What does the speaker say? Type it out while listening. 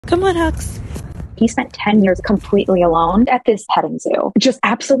Come on, Hux. He spent 10 years completely alone at this petting zoo, just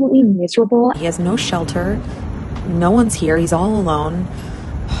absolutely miserable. He has no shelter. No one's here. He's all alone.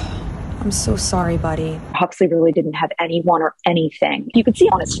 I'm so sorry, buddy. Huxley really didn't have anyone or anything. You could see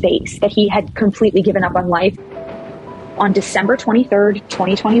on his face that he had completely given up on life. On December 23rd,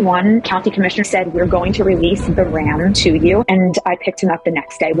 2021, County Commissioner said, "We're going to release the ram to you." And I picked him up the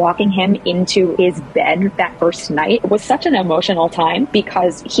next day. Walking him into his bed that first night was such an emotional time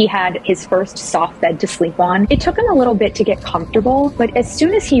because he had his first soft bed to sleep on. It took him a little bit to get comfortable, but as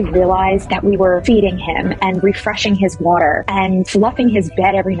soon as he realized that we were feeding him and refreshing his water and fluffing his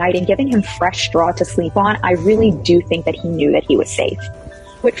bed every night and giving him fresh straw to sleep on, I really do think that he knew that he was safe.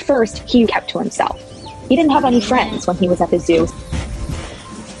 But first, he kept to himself. He didn't have any friends when he was at the zoo.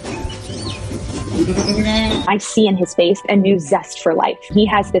 I see in his face a new zest for life. He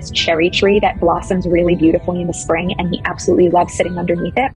has this cherry tree that blossoms really beautifully in the spring, and he absolutely loves sitting underneath it.